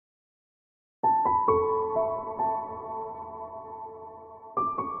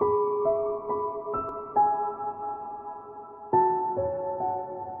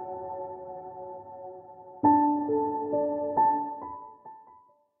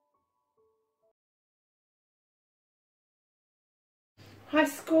Hi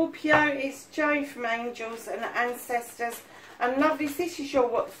Scorpio, it's Jo from Angels and Ancestors. And lovelies, this is your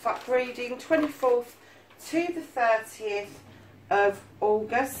What the Fuck reading, 24th to the 30th of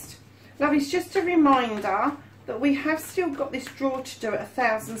August. Lovelies, just a reminder that we have still got this draw to do at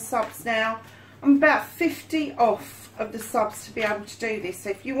 1,000 subs now. I'm about 50 off of the subs to be able to do this.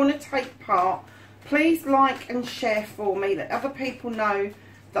 So if you want to take part, please like and share for me, let other people know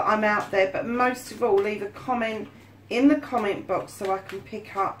that I'm out there. But most of all, leave a comment in the comment box so I can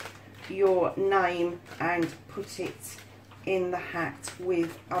pick up your name and put it in the hat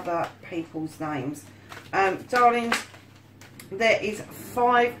with other people's names. Darlings, there is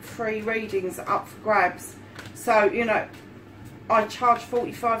 5 free readings up for grabs. So, you know, I charge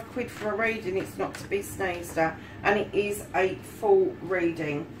 45 quid for a reading. It's not to be sneezed at. And it is a full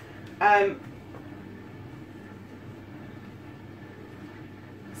reading. So,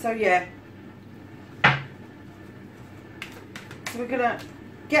 yeah. So we're going to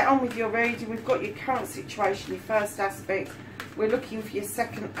get on with your reading. We've got your current situation, your first aspect. We're looking for your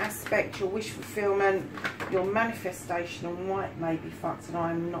second aspect, your wish fulfillment, your manifestation, and why it may be fucked. And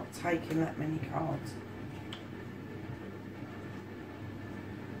I'm not taking that many cards.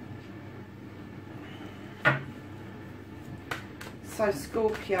 So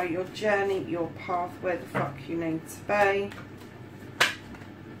Scorpio, your journey, your path, where the fuck you need to be.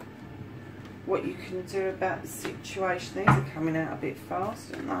 What you can do about the situation. These are coming out a bit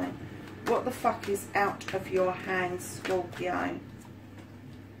fast, aren't they? What the fuck is out of your hands, Scorpio?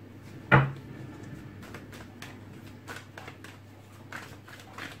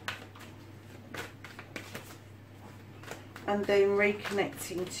 And then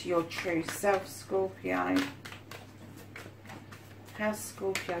reconnecting to your true self, Scorpio. How's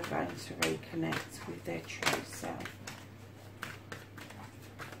Scorpio going to reconnect with their true self?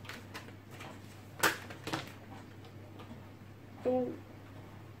 Oh,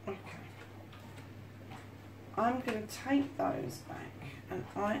 okay. I'm going to take those back, and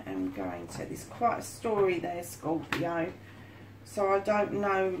I am going to, there's quite a story there, Scorpio, so I don't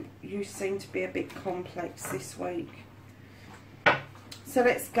know, you seem to be a bit complex this week. So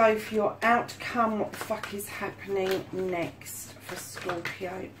let's go for your outcome. What the fuck is happening next for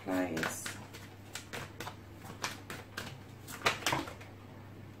Scorpio, please?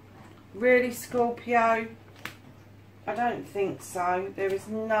 Really, Scorpio? I don't think so. There is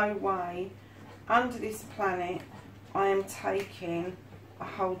no way under this planet I am taking a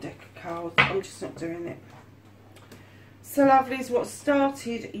whole deck of cards. I'm just not doing it. So lovelies, what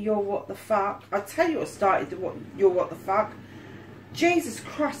started your what the fuck? I tell you what started your what the fuck. Jesus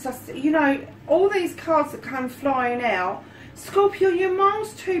Christ, you know, all these cards that come flying out. Scorpio, you're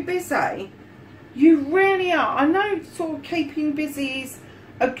miles too busy. You really are. I know sort of keeping busy is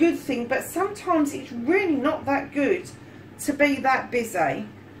a good thing, but sometimes it's really not that good to be that busy.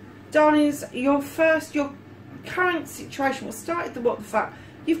 Darlings, your current situation, what started the what the fuck,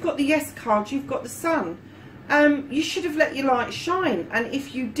 you've got the yes card, you've got the sun. You should have let your light shine, and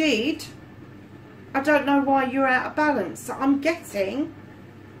if you did, I don't know why you're out of balance. So I'm getting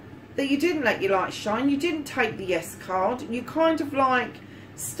that you didn't let your light shine, you didn't take the yes card, you kind of like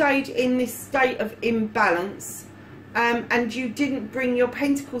stayed in this state of imbalance. And you didn't bring your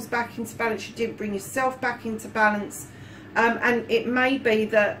pentacles back into balance, you didn't bring yourself back into balance. And it may be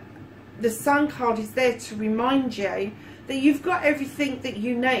that the sun card is there to remind you that you've got everything that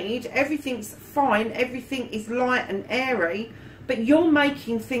you need, everything's fine, everything is light and airy, but you're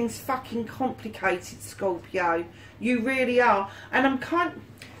making things fucking complicated, Scorpio. You really are. And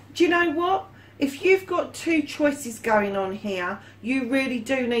do you know what? If you've got 2 choices going on here, you really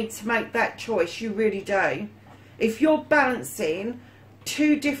do need to make that choice, you really do. If you're balancing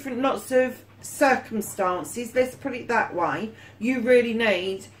 2 different lots of circumstances, let's put it that way, you really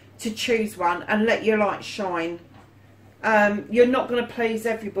need to choose one and let your light shine. You're not going to please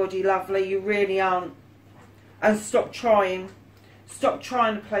everybody, lovely. You really aren't. And stop trying. Stop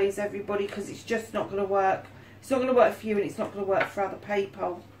trying to please everybody, because it's just not going to work. It's not going to work for you, and it's not going to work for other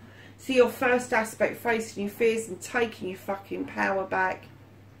people. See, your first aspect, facing your fears and taking your fucking power back.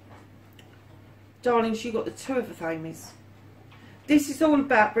 Darlings, you got the 2 of the thamies. This is all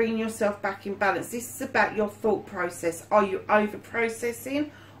about bringing yourself back in balance. This is about your thought process. Are you over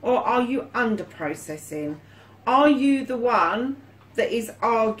processing, or are you under processing? Are you the one that is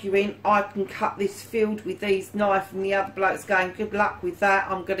arguing, I can cut this field with these knife, and the other bloke's going, good luck with that,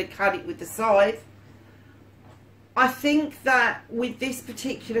 I'm going to cut it with the scythe? I think that with this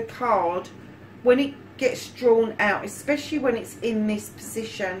particular card, when it gets drawn out, especially when it's in this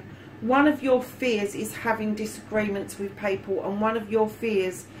position, one of your fears is having disagreements with people, and one of your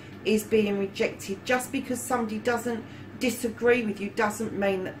fears is being rejected. Just because somebody doesn't disagree with you doesn't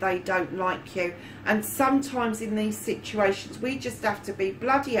mean that they don't like you. And sometimes in these situations we just have to be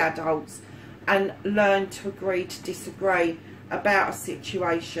bloody adults and learn to agree to disagree about a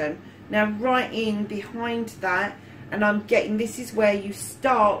situation. Now right in behind that, and I'm getting, this is where you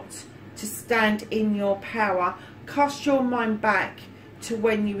start to stand in your power. Cast your mind back to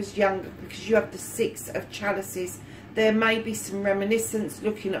when you was younger, because you have the Six of Chalices. There may be some reminiscence,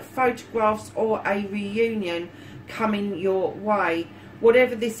 looking at photographs or a reunion coming your way.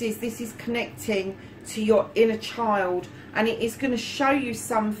 Whatever this is connecting to your inner child, and it is going to show you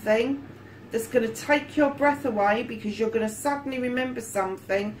something that's going to take your breath away, because you're going to suddenly remember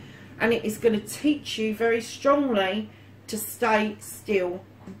something, and it is going to teach you very strongly to stay still.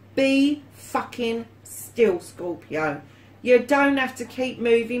 Be fucking still, Scorpio. You don't have to keep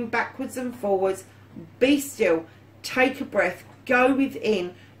moving backwards and forwards. Be still. Take a breath. Go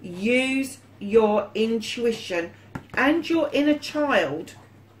within. Use your intuition and your inner child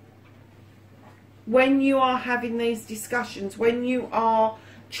when you are having these discussions, when you are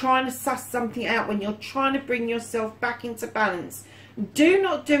trying to suss something out, when you're trying to bring yourself back into balance. Do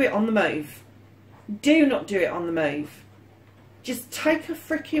not do it on the move. Do not do it on the move. Just take a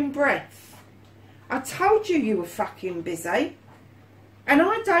freaking breath. I told you you were fucking busy. And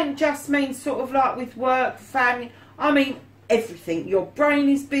I don't just mean sort of like with work, family. I mean everything. Your brain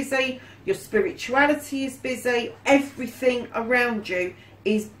is busy. Your spirituality is busy. Everything around you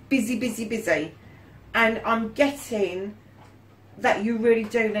is busy, busy, busy. And I'm getting that you really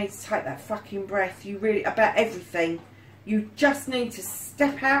do need to take that fucking breath. You really, about everything. You just need to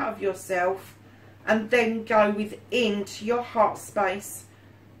step out of yourself and then go within to your heart space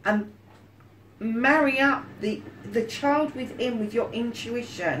and marry up the child within with your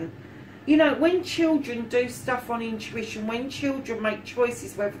intuition. You know, when children do stuff on intuition, when children make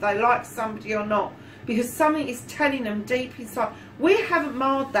choices whether they like somebody or not, because something is telling them deep inside, we haven't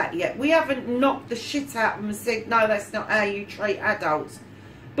marred that yet. We haven't knocked the shit out of them and said, no, that's not how you treat adults.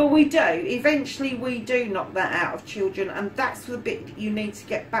 But we do. Eventually we do knock that out of children, and that's the bit that you need to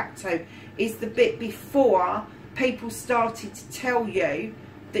get back to, is the bit before people started to tell you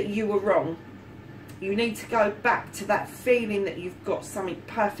that you were wrong. You need to go back to that feeling that you've got something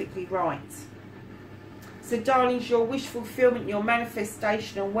perfectly right. So darlings, your wish fulfillment, your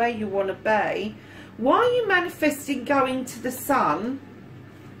manifestation and where you want to be. Why are you manifesting going to the sun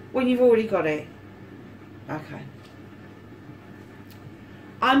when you've already got it? Okay.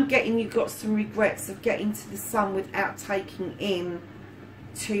 I'm getting you've got some regrets of getting to the sun without taking in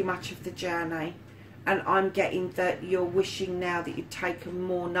too much of the journey. And I'm getting that you're wishing now that you've taken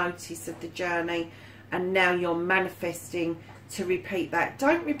more notice of the journey, and now you're manifesting to repeat that.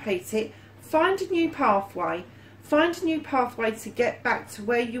 Don't repeat it. Find a new pathway. Find a new pathway to get back to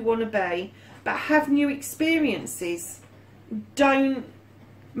where you want to be, but have new experiences. Don't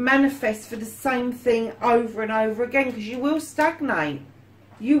manifest for the same thing over and over again, because you will stagnate.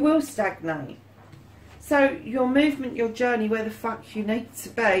 You will stagnate. So your movement, your journey, where the fuck you need to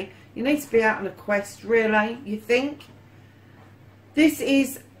be. You need to be out on a quest, really, you think? This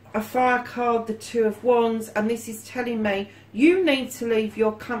is a fire card, the Two of Wands, and this is telling me you need to leave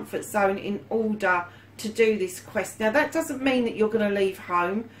your comfort zone in order to do this quest. Now, that doesn't mean that you're going to leave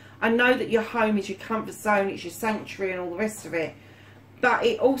home. I know that your home is your comfort zone, it's your sanctuary and all the rest of it. But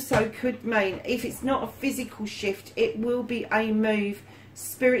it also could mean, if it's not a physical shift, it will be a move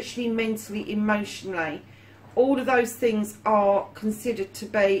spiritually, mentally, emotionally. All of those things are considered to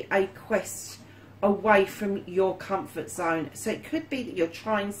be a quest away from your comfort zone. So it could be that you're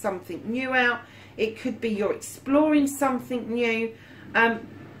trying something new out. It could be you're exploring something new. But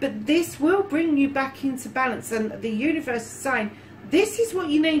this will bring you back into balance. And the universe is saying, this is what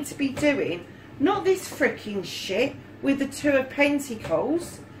you need to be doing. Not this freaking shit with the Two of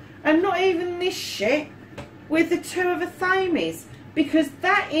Pentacles. And not even this shit with the Two of Athames. Because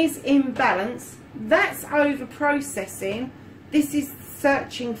that is imbalance. That's over processing. This is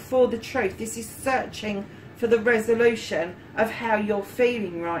searching for the truth. This is searching for the resolution of how you're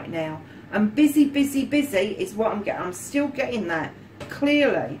feeling right now. And busy, busy, busy is what I'm getting. I'm still getting that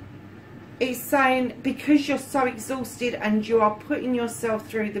clearly. It's saying because you're so exhausted and you are putting yourself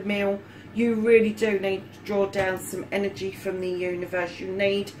through the mill, you really do need to draw down some energy from the universe. You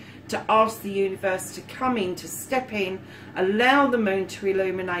need to ask the universe to come in, to step in, allow the moon to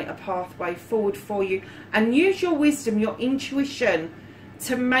illuminate a pathway forward for you, and use your wisdom, your intuition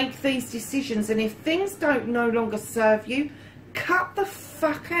to make these decisions. And if things don't no longer serve you, cut the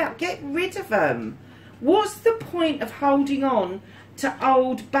fuck out, get rid of them. What's the point of holding on to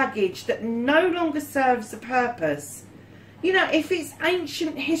old baggage that no longer serves a purpose? You know, if it's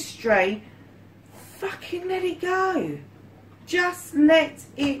ancient history, fucking let it go. Just let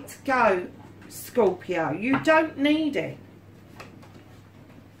it go, Scorpio. You don't need it.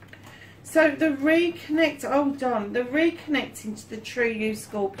 So the reconnect, hold on, the reconnecting to the true you,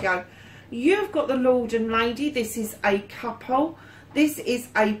 Scorpio. You've got the Lord and Lady. This is a couple. This is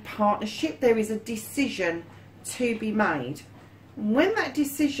a partnership. There is a decision to be made. When that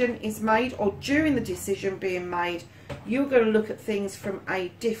decision is made, or during the decision being made, you're going to look at things from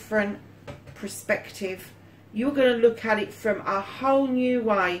a different perspective. You're going to look at it from a whole new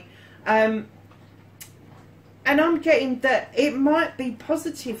way. And I'm getting that it might be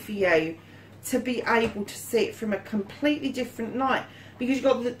positive for you to be able to see it from a completely different light, because you've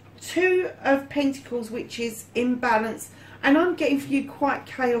got the Two of Pentacles, which is imbalance, and I'm getting for you quite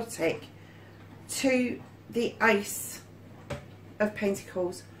chaotic, to the Ace of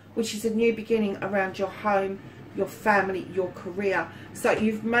Pentacles, which is a new beginning around your home, your family, your career. So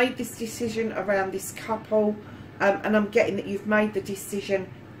you've made this decision around this couple, and I'm getting that you've made the decision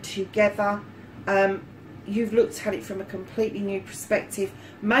together. You've looked at it from a completely new perspective,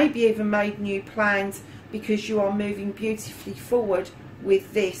 maybe even made new plans, because you are moving beautifully forward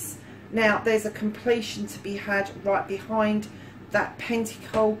with this. Now there's a completion to be had right behind that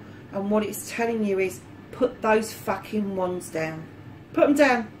pentacle, and what it's telling you is put those fucking wands down. Put them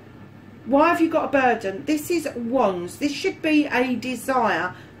down. Why have you got a burden? This is wands. This should be a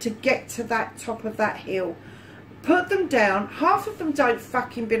desire to get to that top of that hill. Put them down. Half of them don't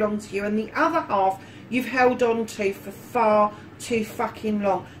fucking belong to you, and the other half you've held on to for far too fucking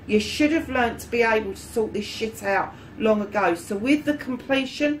long. You should have learnt to be able to sort this shit out long ago. So with the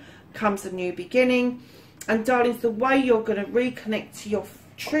completion comes a new beginning, and darlings, the way you're going to reconnect to your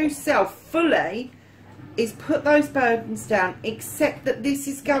true self fully is put those burdens down. Accept that this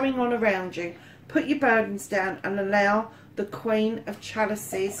is going on around you. Put your burdens down and allow the Queen of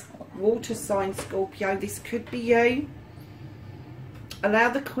Chalices, water sign Scorpio, this could be you. Allow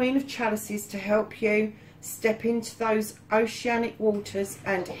the Queen of Chalices to help you step into those oceanic waters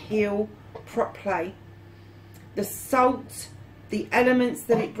and heal properly. The salt, the elements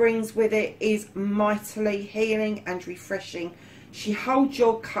that it brings with it, is mightily healing and refreshing. She holds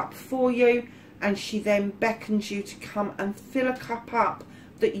your cup for you, and she then beckons you to come and fill a cup up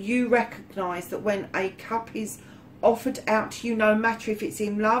that you recognise that when a cup is offered out to you, no matter if it's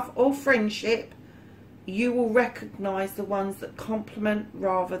in love or friendship, you will recognise the ones that compliment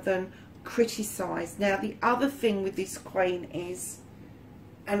rather than criticise. Now the other thing with this Queen is,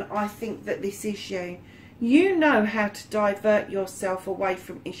 and I think that this is you, you know how to divert yourself away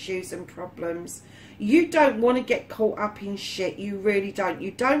from issues and problems. You don't want to get caught up in shit. You really don't. You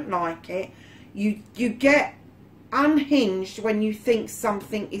don't like it. You get unhinged when you think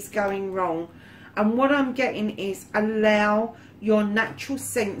something is going wrong. And what I'm getting is allow your natural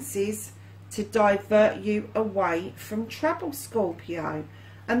senses to divert you away from trouble, Scorpio.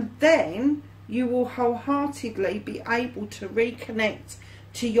 And then you will wholeheartedly be able to reconnect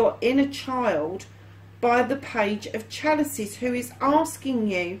to your inner child by the Page of Chalices, who is asking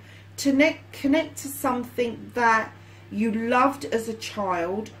you to connect to something that you loved as a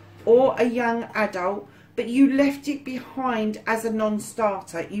child or a young adult, but you left it behind as a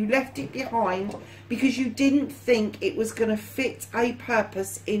non-starter. You left it behind because you didn't think it was going to fit a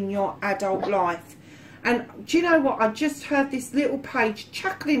purpose in your adult life. And do you know what? I just heard this little page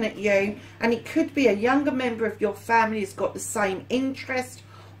chuckling at you, and it could be a younger member of your family who's got the same interest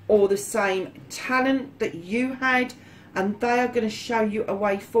or the same talent that you had, and they are going to show you a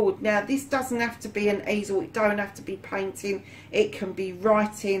way forward. Now this doesn't have to be an easel, it don't have to be painting, it can be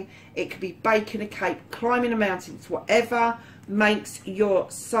writing, it can be baking a cake, climbing a mountain, it's whatever makes your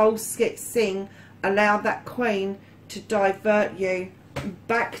soul sing. Allow that Queen to divert you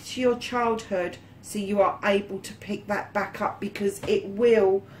back to your childhood, so you are able to pick that back up, because it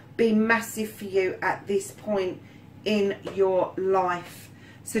will be massive for you at this point in your life.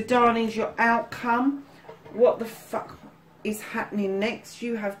 So darlings, your outcome, what the fuck is happening next?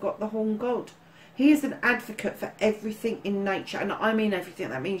 You have got the Horn God. He is an advocate for everything in nature, and I mean everything.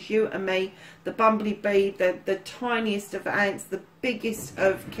 That means you and me, the bumblebee, the tiniest of ants, the biggest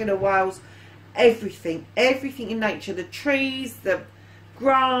of killer whales, everything in nature, the trees, the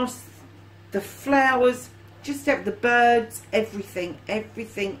grass, the flowers, just the birds,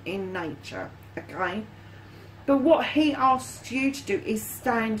 everything in nature, okay? But what he asks you to do is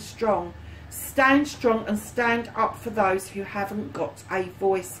stand strong. Stand strong and stand up for those who haven't got a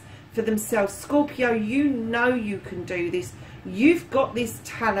voice for themselves. Scorpio, you know you can do this. You've got this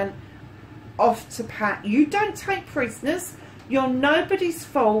talent off to pat. You don't take prisoners. You're nobody's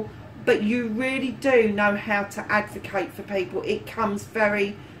fool, but you really do know how to advocate for people. It comes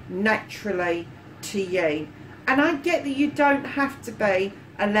very naturally to you. And I get that you don't have to be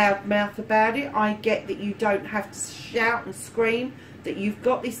a loud mouth about it. I get that you don't have to shout and scream that you've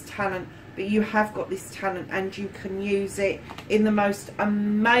got this talent, but you have got this talent and you can use it in the most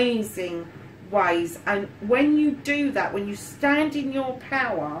amazing ways. And when you do that, when you stand in your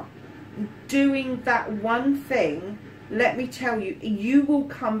power, doing that one thing, let me tell you, you will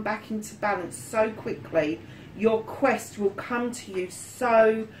come back into balance so quickly. Your quest will come to you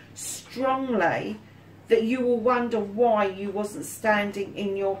so strongly that you will wonder why you wasn't standing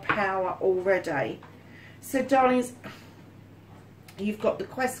in your power already. So darlings, you've got the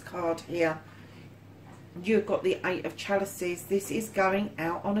quest card here. You've got the Eight of Chalices. This is going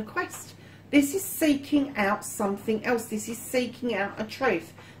out on a quest. This is seeking out something else. This is seeking out a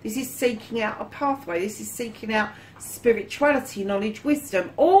truth. This is seeking out a pathway. This is seeking out spirituality, knowledge,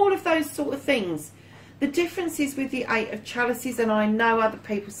 wisdom, all of those sort of things. The difference is with the Eight of Chalices, and I know other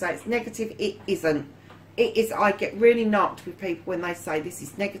people say it's negative. It isn't. It is. I get really knocked with people when they say this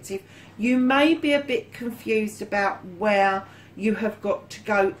is negative. You may be a bit confused about where you have got to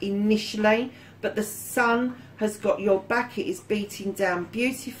go initially, but the sun has got your back. It is beating down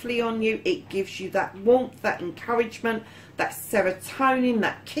beautifully on you. It gives you that warmth, that encouragement, that serotonin,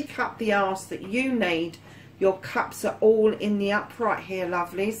 that kick up the arse that you need. Your cups are all in the upright here,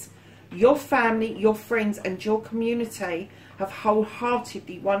 lovelies. Your family, your friends and your community have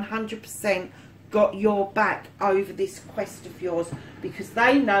wholeheartedly 100% got your back over this quest of yours, because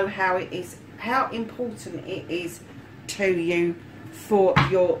they know how it is, how important it is to you for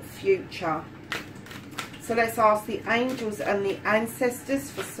your future. So let's ask the angels and the ancestors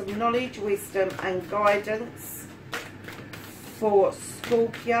for some knowledge, wisdom and guidance for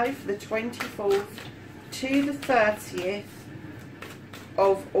Scorpio for the 24th to the 30th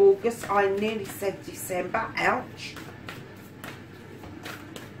of August. I nearly said December. Ouch.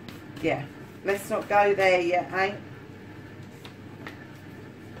 Yeah, let's not go there yet, eh?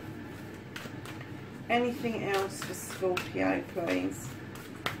 Anything else for Scorpio, please?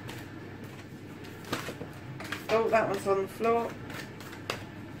 Oh, that one's on the floor.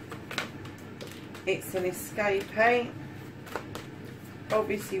 It's an escapee.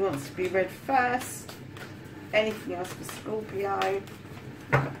 Obviously wants to be read first. Anything else for Scorpio?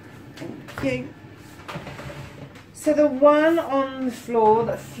 Thank you. So the one on the floor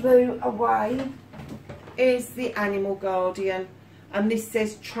that flew away is the animal guardian. And this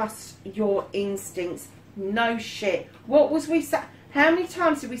says trust your instincts. No shit. What was we say? How many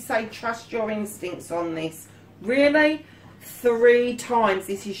times did we say trust your instincts on this? Really? 3 times.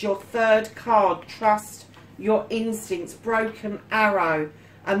 This is your 3rd card. Trust your instincts. Broken arrow.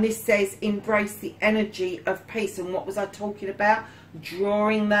 And this says embrace the energy of peace. And what was I talking about?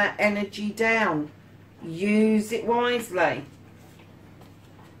 Drawing that energy down. Use it wisely.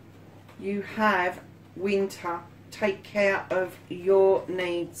 You have winter. Take care of your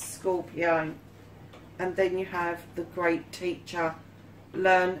needs, Scorpio. And then you have the great teacher.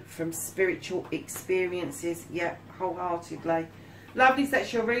 Learn from spiritual experiences. Yeah, wholeheartedly. Lovelies,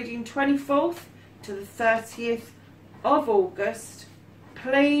 that's your reading, 24th to the 30th of August.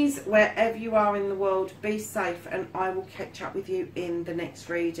 Please, wherever you are in the world, be safe, and I will catch up with you in the next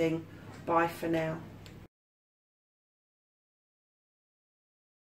reading. Bye for now.